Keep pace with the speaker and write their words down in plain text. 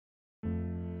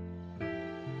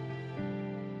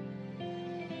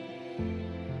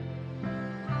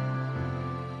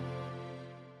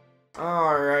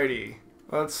Alrighty.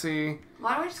 Let's see.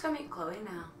 Why don't we just go meet Chloe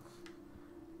now?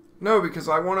 No, because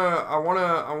I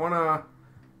wanna...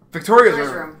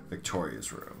 Victoria's room.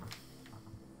 Victoria's room.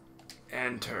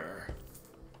 Enter.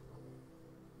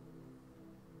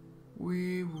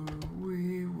 Wee woo,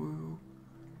 wee woo.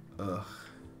 Ugh.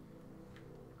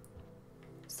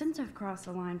 Since I've crossed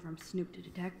the line from snoop to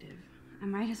detective, I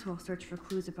might as well search for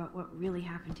clues about what really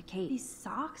happened to Kate. These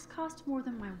socks cost more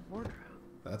than my wardrobe.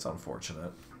 That's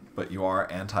unfortunate. But you are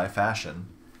anti-fashion.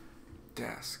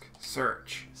 Desk.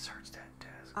 Search. Search that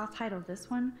desk. I'll title this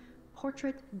one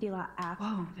Portrait de la App.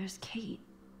 Whoa, there's Kate.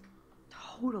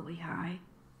 Totally high.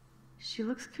 She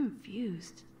looks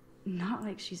confused. Not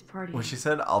like she's partying. When she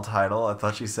said Al-Title, I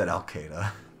thought she said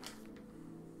Al-Qaeda.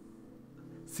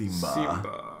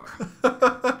 Simba.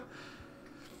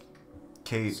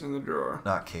 Kate. It's in the drawer.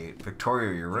 Not Kate.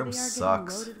 Victoria, your room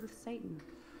sucks. Loaded with Satan.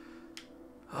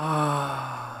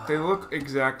 They look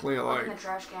exactly alike. Open the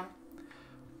trash can.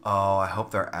 Oh, I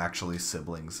hope they're actually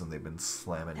siblings and they've been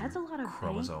slamming That's a lot of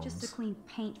chromosomes. bank just to clean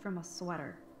paint from a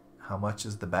sweater. How much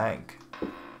is the bank?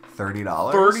 $30?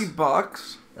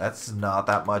 $30? That's not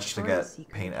that much to Victoria's get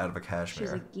Secret. paint out of a cashmere.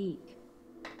 She's a geek.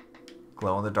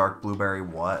 Glow-in-the-dark blueberry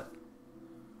what?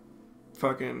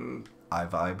 Fucking... I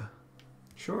vibe.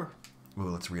 Sure. Ooh,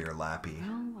 let's read her lappy.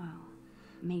 Oh, well.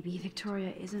 Maybe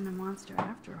Victoria isn't a monster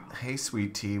after all. Hey,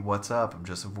 sweet tea, what's up? I'm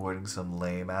just avoiding some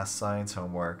lame-ass science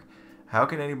homework. How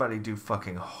can anybody do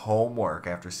fucking homework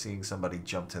after seeing somebody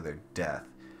jump to their death?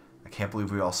 I can't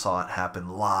believe we all saw it happen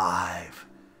live.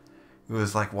 It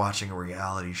was like watching a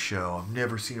reality show. I've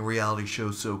never seen a reality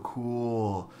show so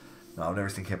cool. No, I've never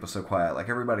seen Campus So Quiet. Like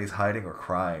everybody's hiding or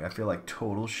crying. I feel like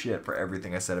total shit for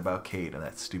everything I said about Kate in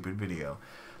that stupid video.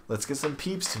 Let's get some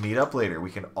peeps to meet up later.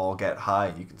 We can all get high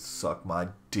and you can suck my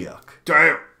dick.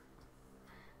 Damn!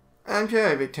 I'm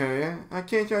sorry, Victoria. I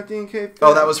can't stop thinking Kate.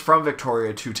 Oh, that was from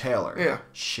Victoria to Taylor. Yeah.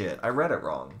 Shit, I read it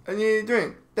wrong. I need a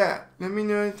drink. That. Let me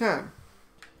know the time.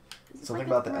 It's Something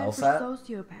like about the a thread LSAT? for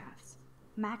sociopaths.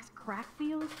 Max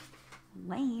Crackfield?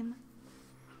 Lame.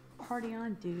 Party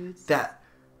on, dudes. That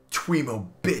Twemo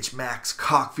bitch Max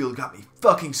Cockfield got me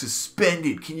fucking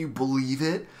suspended. Can you believe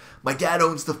it? My dad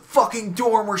owns the fucking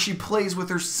dorm where she plays with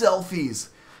her selfies.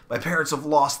 My parents have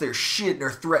lost their shit and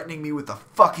are threatening me with a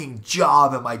fucking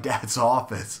job at my dad's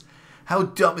office. How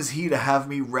dumb is he to have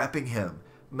me repping him?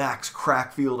 Max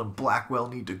Crackfield and Blackwell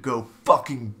need to go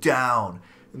fucking down.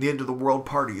 And the end of the world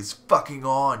party is fucking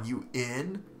on. You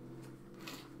in?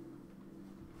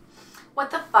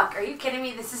 What the fuck? Are you kidding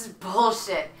me? This is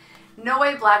bullshit. No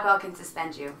way Blackwell can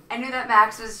suspend you. I knew that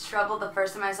Max was trouble the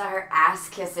first time I saw her ass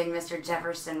kissing Mr.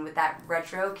 Jefferson with that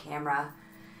retro camera.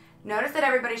 Notice that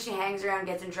everybody she hangs around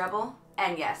gets in trouble?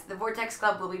 And yes, the Vortex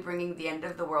Club will be bringing the end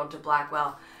of the world to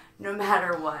Blackwell. No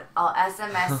matter what. I'll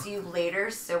SMS you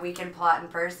later so we can plot in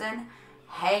person.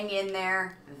 Hang in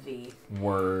there, V.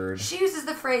 Word. She uses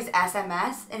the phrase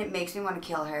SMS and it makes me want to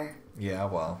kill her. Yeah,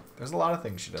 well, there's a lot of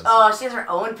things she does. Oh, she has her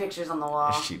own pictures on the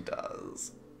wall. She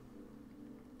does.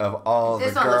 Of all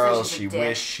This the one looks like girls she's a she dick.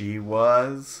 wished she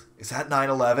was. Is that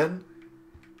 9/11?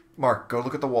 Mark, go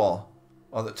look at the wall.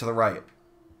 To the right.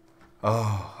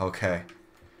 Oh, okay.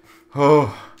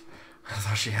 Oh, I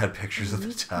thought she had pictures of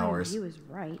the towers. He was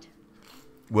right.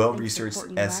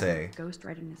 Well-researched essay.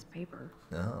 Ghostwriting this paper.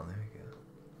 Oh, there you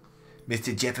go.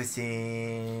 Mr.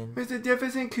 Jefferson. Mr.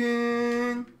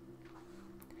 Jefferson-kun.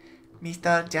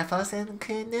 Mr.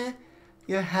 Jefferson-kun,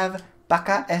 you have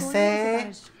baka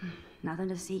essay. Nothing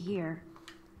to see here.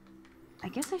 I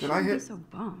guess I Did I shouldn't be hit- so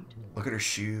bummed. Look at her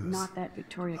shoes. Not that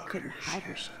Victoria couldn't hide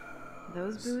her shit.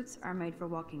 Those boots are made for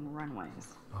walking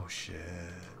runways. Oh, shit.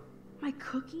 My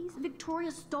cookies?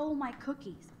 Victoria stole my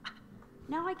cookies.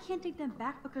 Now I can't take them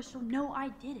back because she'll know I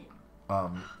did it.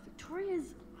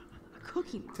 Victoria's a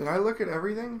cookie monster. Did I look at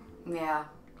everything? Yeah.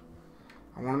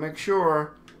 I want to make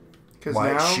sure. Because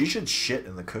Why? now... She should shit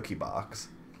in the cookie box.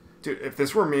 Dude, if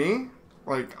this were me,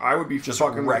 like, I would be Just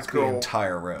fucking wreck this the girl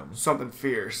entire room. something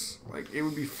fierce. Like, it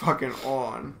would be fucking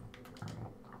on.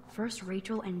 First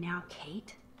Rachel and now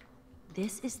Kate?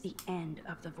 This is the end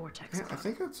of the Vortex Yeah, I Club.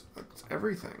 think that's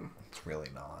everything. It's really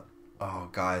not. Oh,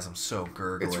 guys, I'm so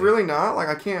gurgly. It's really not? Like,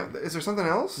 I can't... Is there something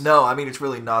else? No, I mean, it's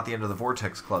really not the end of the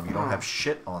Vortex Club. You don't have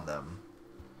shit on them.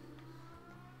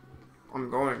 I'm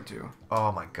going to.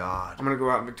 Oh, my God. I'm going to go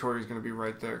out and Victoria's going to be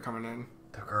right there coming in.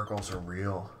 The gurgles are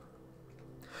real.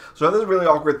 So I have this really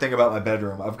awkward thing about my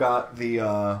bedroom. I've got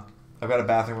a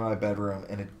bathroom in my bedroom,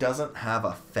 and it doesn't have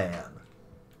a fan.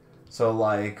 So,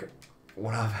 like,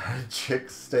 when I've had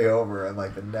chicks stay over and,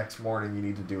 like, the next morning you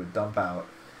need to do a dump out,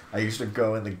 I used to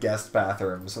go in the guest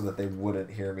bathroom so that they wouldn't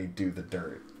hear me do the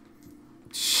dirt.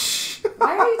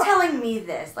 Why are you telling telling me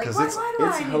this? Like, why do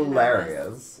I need to know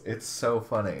hilarious. It's so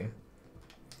funny.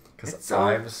 Because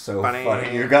I'm so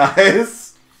funny, you guys.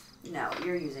 this? No,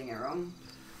 you're using it wrong.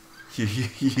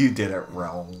 You did it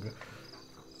wrong.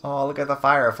 Oh, look at the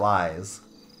fireflies.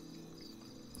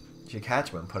 You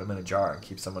catch them and put them in a jar and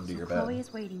keep some under your bed. Chloe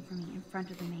is waiting for me in front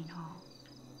of the main hall.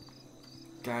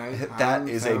 Guys, That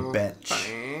is a bench.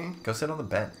 Funny. Go sit on the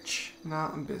bench. No,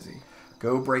 I'm busy.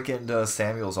 Go break into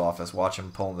Samuel's office. Watch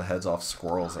him pulling the heads off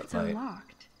squirrels at It's night.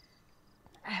 unlocked.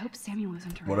 I hope Samuel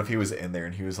isn't around. What if he was in there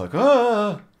and he was like,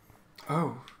 ah!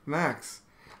 Oh, Max,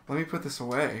 let me put this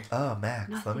away. Oh, Max,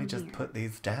 let me Nothing just here. put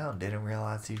these down. Didn't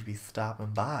realize you'd be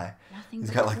stopping by. Nothing He's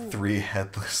but got like tools. 3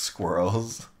 headless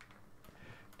squirrels.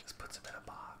 Just puts them in a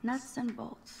box. Nuts and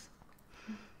bolts.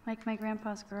 Like my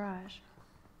grandpa's garage.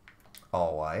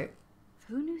 All white.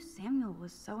 Who knew Samuel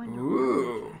was so into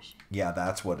Ooh. runway fashion? Yeah,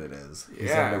 that's what it is. He's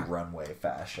Yeah. into runway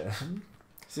fashion.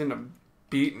 He's into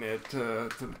beating it to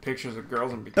the pictures of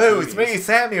girls in bikinis. Oh, it's me,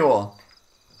 Samuel.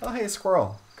 Oh, hey,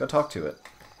 squirrel. Go talk to it.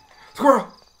 Squirrel!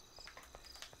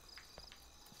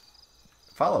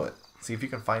 Follow it. See if you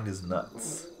can find his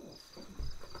nuts.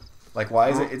 Like, why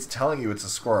is it? It's telling you it's a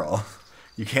squirrel.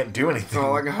 You can't do anything. That's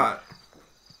all I got.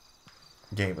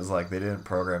 Game is like, they didn't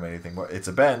program anything more. It's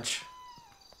a bench.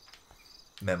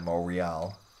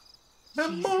 Memorial. Jesus.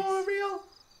 Memorial.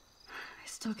 I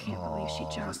still can't believe she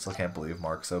I jumped. still can't believe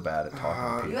Mark's so bad at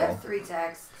talking to You people. have 3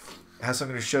 texts. How's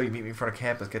something to show you? Meet me in front of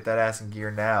campus. Get that ass in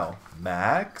gear now.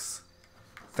 Max?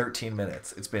 13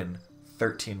 minutes. It's been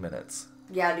 13 minutes.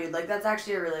 Yeah, dude, like, that's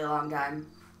actually a really long time.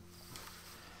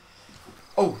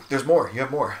 Oh, there's more. You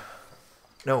have more.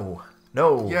 No.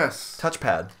 No. Yes.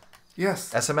 Touchpad.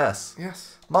 Yes. SMS.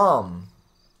 Yes. Mom.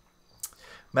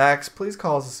 Max, please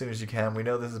call us as soon as you can. We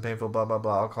know this is painful, blah, blah,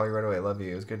 blah. I'll call you right away. Love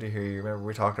you. It was good to hear you. Remember,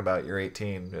 we talked about you're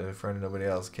 18. In front of nobody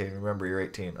else. Okay, remember, you're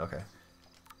 18. Okay.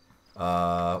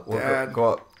 We'll Dad.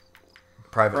 go up.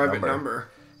 Private Private number.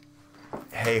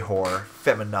 Hey, whore.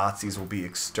 Feminazis will be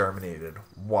exterminated.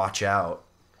 Watch out.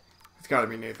 It's got to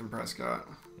be Nathan Prescott.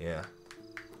 Yeah.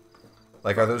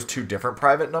 Like, are those 2 different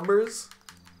private numbers?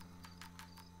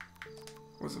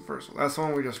 What's the first one? That's the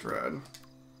one we just read.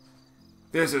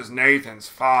 This is Nathan's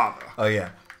father. Oh, yeah.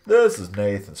 This is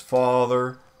Nathan's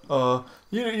father. You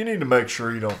need to make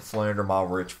sure you don't slander my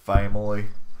rich family.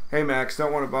 Hey Max,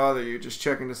 don't want to bother you, just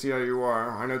checking to see how you are.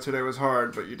 I know today was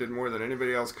hard, but you did more than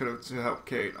anybody else could have to help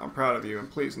Kate. I'm proud of you, and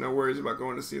please, no worries about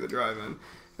going to see the drive-in.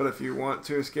 But if you want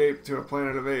to escape to a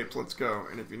planet of apes, let's go.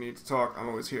 And if you need to talk, I'm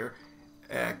always here.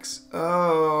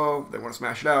 XO. They want to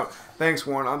smash it out. Thanks,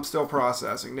 Warren. I'm still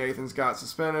processing. Nathan's got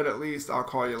suspended at least. I'll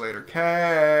call you later.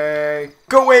 K.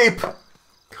 Go ape!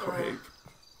 Go ape.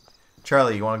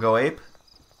 Charlie, you want to go ape?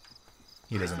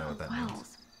 He doesn't know what that means.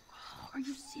 Wells. Are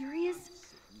you serious?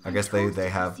 I guess they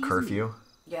have curfew.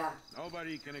 Yeah.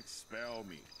 Nobody can expel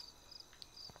me.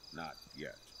 Not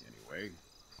yet, anyway.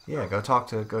 Yeah, go talk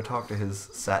to his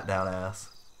sat down ass.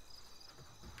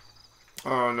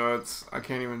 Oh no, I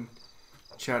can't even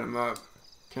chat him up.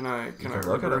 Can I can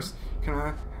look at reverse? Can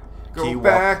I go Can you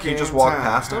back? Can you just in walk time?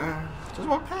 past him? Just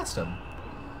walk past him.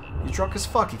 He's drunk as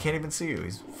fuck. He can't even see you.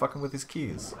 He's fucking with his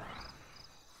keys.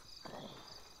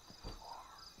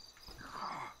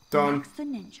 Done. Max the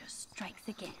ninja strikes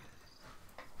again.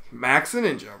 Max the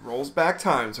Ninja rolls back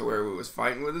time to where we was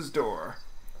fighting with his door,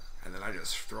 and then I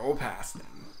just stroll past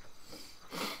him.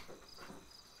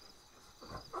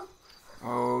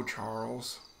 Oh,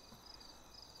 Charles.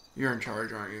 You're in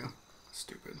charge, aren't you?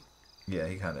 Stupid. Yeah,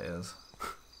 he kind of is.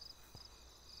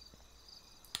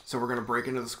 So we're gonna break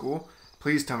into the school?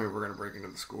 Please tell me we're gonna break into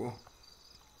the school.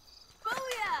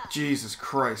 Booyah! Jesus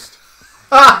Christ.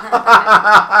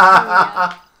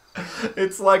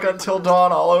 It's like Until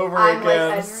Dawn all over I'm again.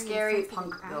 like a scary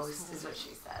punk ghost, is what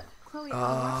she said. Chloe, I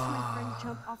watched my friend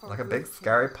jump off Like a roof big today.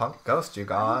 scary punk ghost, you I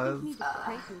guys. don't think you need to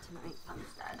prank me tonight.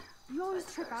 Punk's dead. You always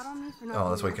trip out on me for not Oh,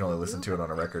 that's why you doing can only what listen do. to it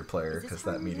on a record player, Is this because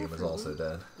how that you medium hear is from also me?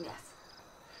 dead. Yes.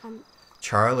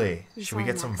 Charlie, I'm should we sorry,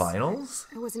 get some Max. vinyls?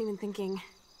 I wasn't even thinking.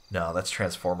 No, that's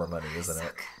Transformer money, isn't it?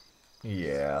 Suck.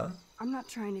 Yeah. I'm not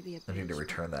trying to be a bitch. I need to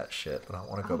return that shit, but I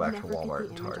want to I'll go back to never get Walmart the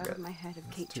and image out Target. of my head of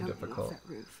It's Kate too jumping difficult. off that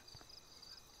roof.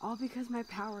 All because my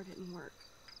power didn't work.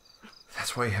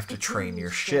 That's why you have to It's train really your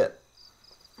shit. shit.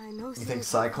 I know. You think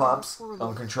Cyclops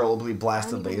uncontrollably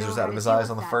blasted I don't even lasers know out how of to his deal eyes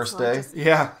with on the that, first so I day? just-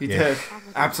 Yeah, he Yeah. did.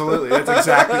 Absolutely. That's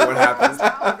exactly what happened.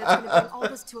 Power that's gonna bring all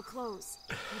this to a close.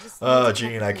 I just need Oh, to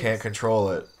Gene, cut I things. can't control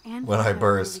it. And When I find out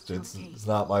burst, really it's killed Kate.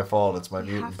 not my fault. It's my We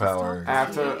mutant have to stop power.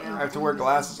 I have to wear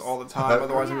glasses all the time,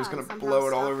 otherwise I'm just gonna blow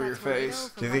it all over your face.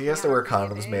 Do you think he has to wear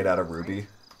condoms made out of ruby?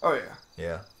 Oh yeah.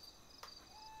 Yeah.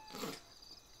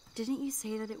 Didn't you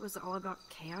say that it was all about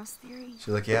chaos theory? She's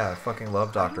like, yeah, I fucking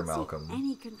love Dr. I don't see Malcolm.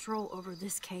 any control over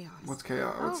this chaos. What's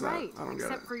chaos? What's that? Right. I don't get it.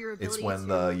 Except for your It's ability when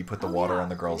to... you put the water on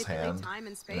the girl's manipulate hand time and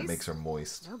and it space. makes her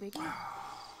moist. No biggie.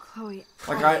 Chloe,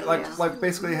 Like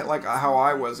basically like how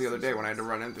I was the other day when I had to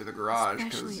run in through the garage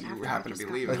because Especially you after happened I to be just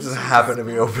got leaving. It just happened to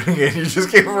be opening it. You just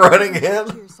keep running to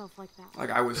in. yourself like that. Like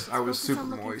I was Focus super on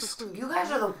looking for moist. clues. You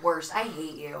guys are the worst. I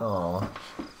hate you. Aw.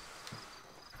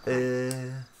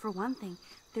 For one thing,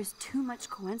 there's too much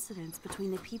coincidence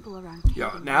between the people around Kate Yo,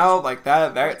 and now Rachel. like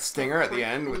that stinger at the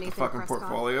end with the Nathan fucking Prescott.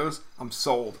 portfolios, I'm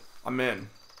sold. I'm in.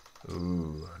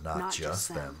 Ooh, not Not just just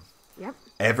them. them. Yep.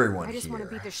 Everyone I just want to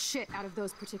here. beat the shit out of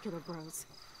those particular bros.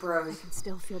 I Bros. can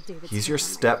still feel David's He's your hand on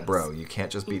my step face. bro. You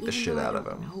can't just And beat the even shit though I out of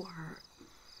don't him. know her,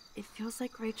 it feels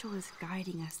like Rachel is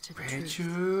guiding us to the truth.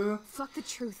 Rachel? Fuck the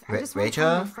truth. I Ra- just want to find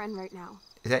my Rachel? friend right now.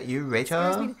 Is that you, It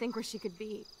scares me Rachel? to think where she could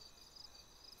be.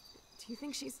 Do you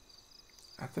think she's...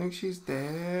 I think she's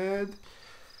dead.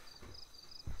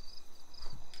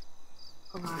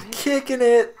 alive? Kicking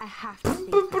it. I have to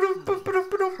think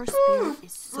that her spirit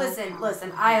is so Listen,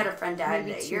 powerful. I had a friend die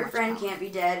Maybe today. too Your much friend power. can't be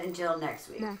dead until next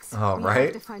week. Max, Oh, we right?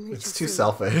 have to find Rachel It's too soon.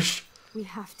 selfish. We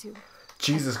have to.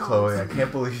 Jesus, Chloe, I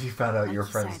can't believe you found out Like your you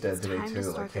friend's said, dead it's today time to too.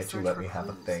 start Like, the can't you search let for me have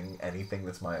a clues. thing, anything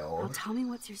that's my Now own? tell me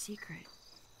what's your secret.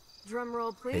 Drum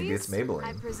roll, please. Maybe it's Maybelline.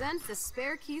 I present the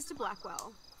spare keys to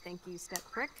Blackwell. Thank you, step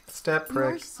prick. Step You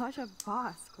are prick. such a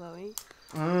boss, Chloe.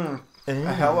 A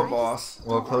hella boss.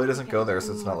 Well, Chloe doesn't go there,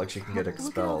 so it's not like she can get Look at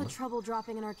all the expelled. trouble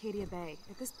dropping in Arcadia Bay.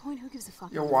 At this point, who gives a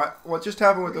fuck? Yo, what just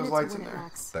happened with We're those in it to lights in win it, there?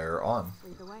 Max. They're on.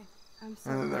 Lead the way. I'm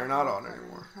And then they're not on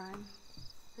anymore.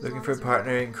 As Looking long for a as we're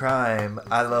partner in together. crime.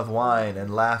 I love wine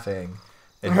and laughing.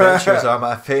 Adventures are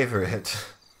my favorite.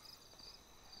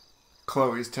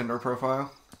 Chloe's Tinder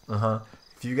profile. Uh-huh.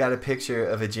 If you got a picture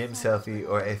of a gym selfie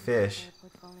or a fish.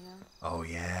 Oh,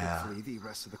 yeah. Hopefully the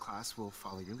rest of the class will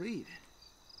follow your lead.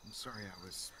 I'm sorry I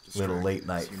was Little distracted, late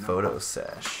night as you know. photo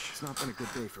sesh. It's not been a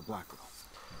good day for Blackwell.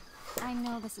 I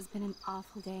know this has been an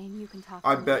awful day, and you can talk.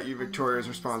 I to me bet you anytime, Victoria is Mr.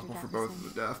 responsible for both Jefferson.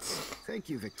 of the deaths. Thank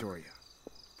you, Victoria.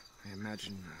 I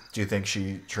imagine Do you think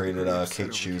she traded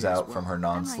Kate's shoes out from her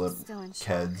non-slip still in shock.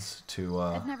 Keds to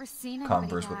I've never seen anybody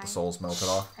Converse with the die. soles melted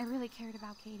off? I really cared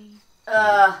about Katie.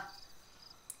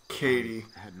 Katie.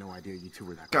 I had no idea you two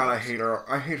were that God, I close. hate her.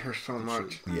 I hate her so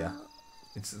much. Yeah.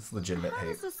 It's legitimate How hate.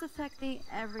 does this affect the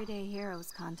Everyday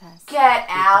Heroes contest? Get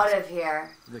out of here.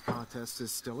 The contest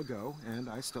is still a go, and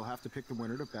I still have to pick the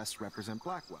winner to best represent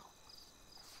Blackwell.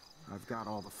 I've got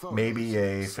all the photos. Maybe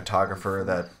a photographer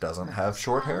that doesn't have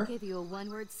short I'll hair? give you a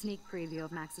one-word sneak preview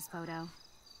of Max's photo.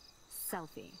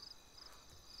 Selfie.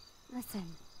 Listen,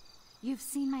 you've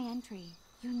seen my entry.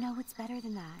 You know it's better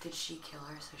than that. Did she kill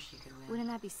her so she could win? Wouldn't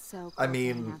that be so cool I to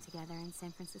mean, hang out together in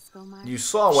San Francisco, Mark? You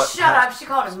saw what... Shut up. She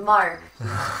called him Mark.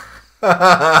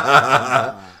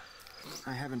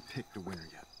 I haven't picked a winner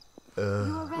yet. You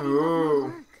already Ooh. love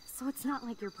my work, so it's not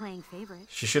like you're playing favorite.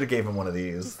 She should have gave him one of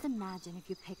these. Just imagine if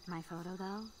you picked my photo,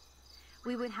 though.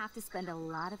 We would have to spend a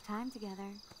lot of time together.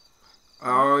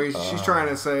 Oh, she's trying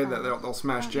to say that they'll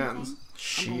smash gens.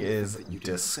 She is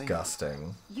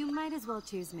disgusting. You might as well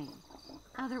choose me.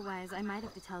 Otherwise, I might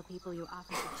have to tell people you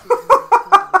offered to choose me for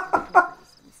papers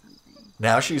or something.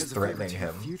 Now she's As a favor threatening to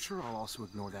him. the future, I'll also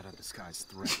ignore that undisguised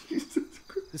threat.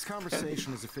 This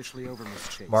conversation is officially over,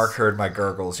 Miss Chase. Mark heard my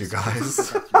gurgles, you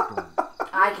guys.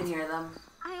 I can hear them.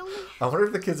 I wonder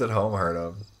if the kids at home heard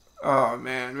him. Oh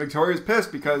man, Victoria's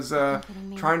pissed because kidding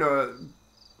me? trying to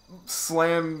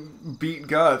slam beat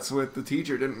guts with the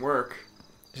teacher didn't work.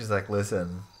 She's like,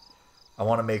 listen, I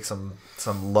want to make some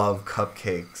love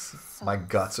cupcakes. My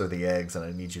guts are the eggs, and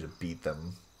I need you to beat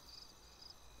them.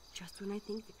 Just when I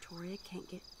think Victoria can't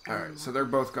get... Alright, so they're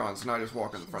both gone, so now I just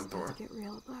walk in the front door. Get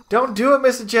real at Blackwell. Don't do it,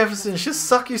 Mr. Jefferson. She'll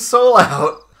suck your soul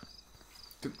out.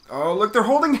 Oh, look, they're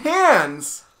holding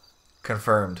hands!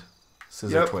 Confirmed.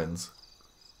 Scissor Yep. twins.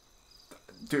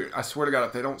 Dude, I swear to God,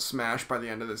 if they don't smash by the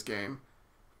end of this game.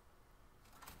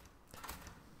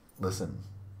 Listen,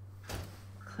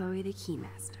 Chloe the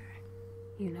Keymaster.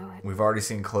 You know it. we've already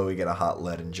seen Chloe get a hot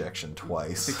lead injection The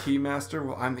twice. Keymaster?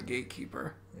 Well, I'm the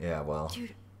gatekeeper. Yeah, well,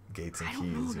 Dude, gates and I don't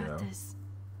keys, know you about know. this.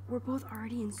 We're both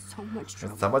already in so much trouble.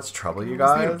 There's so much trouble, you Get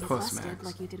guys. Puss, busted Max.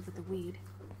 like you did with the weed.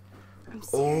 I'm serious.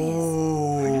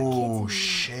 Oh, We're not kids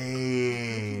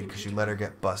shade. Because you let her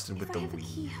get busted with If the I have a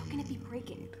key, how can it be weed.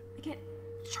 breaking? I get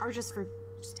charges for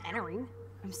just entering.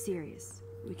 I'm serious.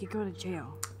 We could go to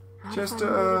jail. Not Just if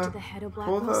I'm related to the head of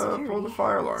pull Blackwell the Security.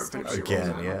 fire alarm. Step Finish it.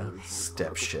 Again, shit. yeah.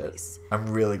 Step shit. I'm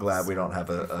really glad we don't have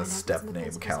a step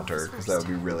name counter, because that would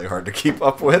be really hard to keep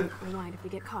up with. Rewind if we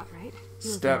get caught, right?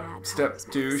 You'll Step, be mad, step Max.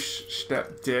 douche,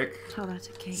 step dick, Tell that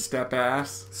to Kate. step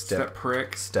ass, step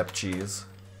prick, Step cheese.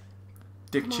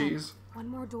 dick Come on. cheese. One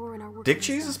more door and our work Dick is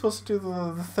cheese done. is supposed to do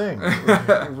the thing.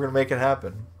 We're gonna make it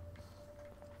happen.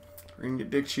 We can get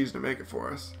dick cheese to make it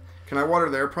for us. Can I water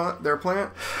their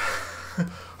plant?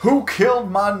 Who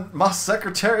killed my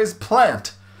secretary's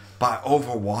plant? By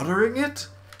overwatering it?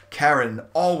 Karen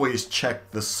always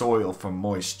checked the soil for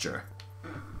moisture.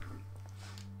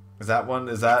 Is that one?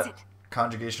 Is that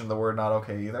conjugation of the word not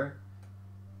okay either?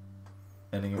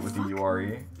 Ending it with the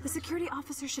U-R-E? The security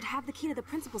officer should have the key to the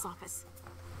principal's office.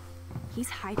 He's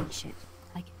hiding shit,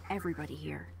 like everybody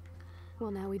here.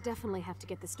 Well, now we definitely have to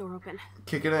get this door open.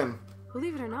 Kick it in.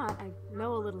 Believe it or not, I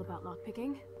know a little about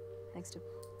lockpicking. Thanks to...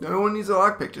 No one needs a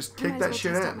lockpick. Just I might kick as that well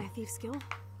shit test out in. my thief skill.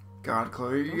 God,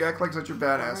 Chloe, you act like such a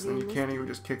badass, and you Already can't even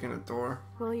just kick in a door.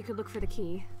 Well, you could look for the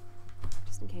key,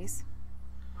 just in case.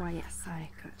 Why, yes, I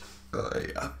could.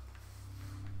 Yeah.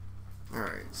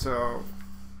 Alright, so...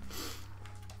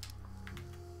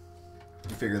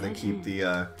 You figure they keep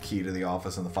the key to the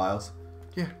office in the files?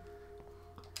 Yeah.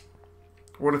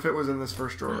 What if it was in this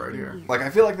first drawer right here? Like, I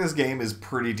feel like this game is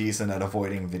pretty decent at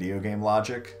avoiding video game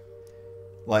logic.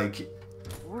 Like,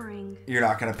 Boring. you're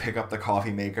not going to pick up the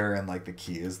coffee maker and, like, the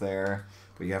key is there.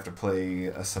 But you have to play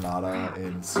a sonata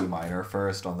in C minor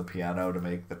first on the piano to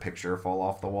make the picture fall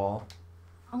off the wall.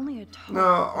 Only a total.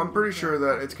 No, I'm pretty sure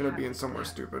that it's gonna be in somewhere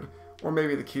stupid. Or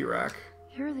maybe the key rack.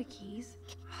 Here are the keys.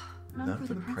 None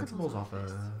for the principal's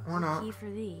office. Or not. Key for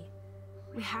thee.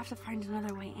 We have to find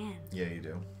another way in. Yeah, you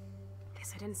do.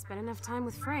 Guess I didn't spend enough time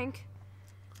with Frank.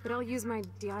 But I'll use my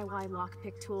DIY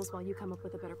lockpick tools while you come up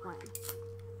with a better plan.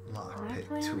 Lockpick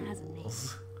plan has a name.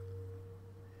 tools.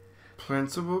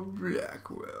 Principal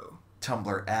Blackwell.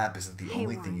 Tumblr app isn't the Hey,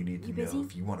 only thing you Warren, need to you know busy?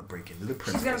 if you want to break into the She's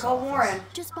principal's gonna call office. Warren.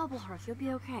 Just bubble hearth, you'll be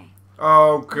okay.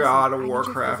 Oh Listen, god, a I need your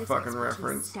Warcraft physics fucking expertise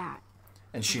reference. stat.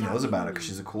 And she Without knows about it me, because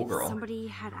she's a cool if girl. somebody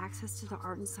had access to the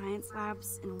art and science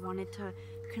labs and wanted to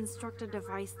construct a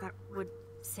device that would,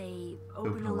 say,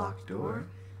 open a locked door,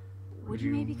 would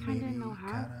you maybe kind of know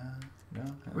how? No?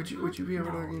 Would you be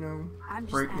able to, you know, I'm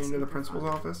just break into asking the for principal's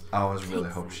fun. office? I was really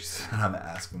hoping she said I'm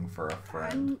asking for a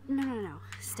friend. No.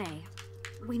 Stay.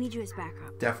 We need you as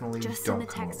backup. Definitely Just don't send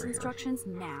the come text over here. instructions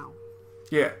now.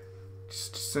 Yeah.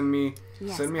 Just send me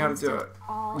Yes, how to I'm do still it.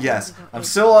 all Yes, in to go I'm ape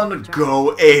still on the job.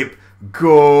 go ape.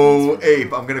 Go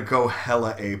ape. I'm gonna go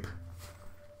hella ape.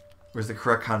 Where's the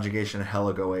correct conjugation of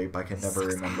hella go ape? I can never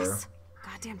remember. Success.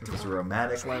 Goddamn If it's a door.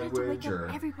 romantic Trying to language wake or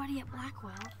up everybody at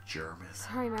Blackwell. German.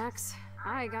 Sorry, Max.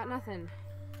 I got nothing.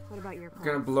 What about your plan?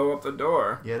 Gonna blow up the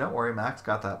door. Yeah, don't worry, Max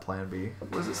got that plan B.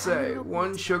 What does it say?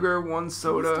 One sugar, one Can you stay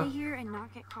soda. here and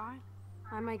not get caught?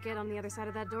 I might get on the other side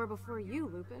of that door before you,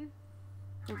 Lupin.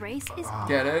 The race is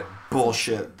Get it?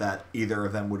 Bullshit that either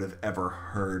of them would have ever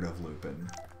heard of Lupin.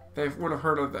 They would have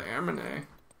heard of the Amine.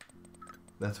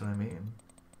 That's what I mean.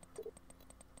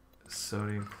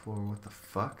 Sodium chlor, what the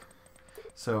fuck?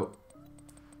 So,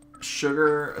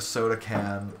 sugar, a soda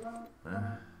can.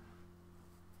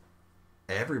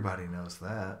 Everybody knows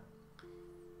that.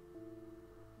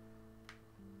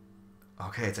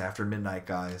 Okay, it's after midnight,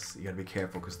 guys. You gotta be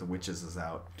careful because the witches is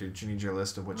out. Did you need your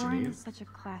list of what you Warren need? is such a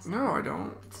classic. No, I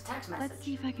don't. It's a text Let's message.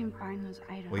 see if I can find those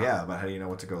items. Well, yeah, but how do you know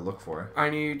what to go look for? I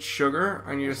need sugar.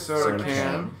 I need a soda Soda can.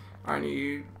 can. I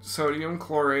need sodium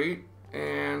chlorate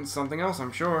and something else,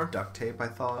 I'm sure. Duct tape, I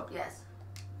thought. Yes.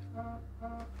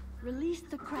 Release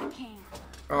the crack can.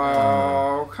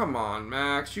 Oh, come on,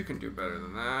 Max. You can do better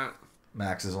than that.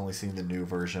 Max has only seen the new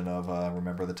version of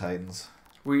Remember the Titans.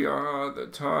 We are the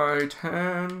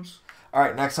Titans.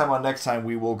 Alright, next time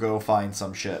we will go find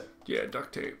some shit. Yeah,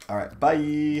 duct tape. Alright, bye!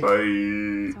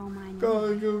 Bye. It's all mine.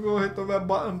 Go hit the red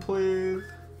button, please.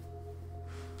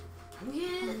 Yeah.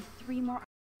 Only 3 more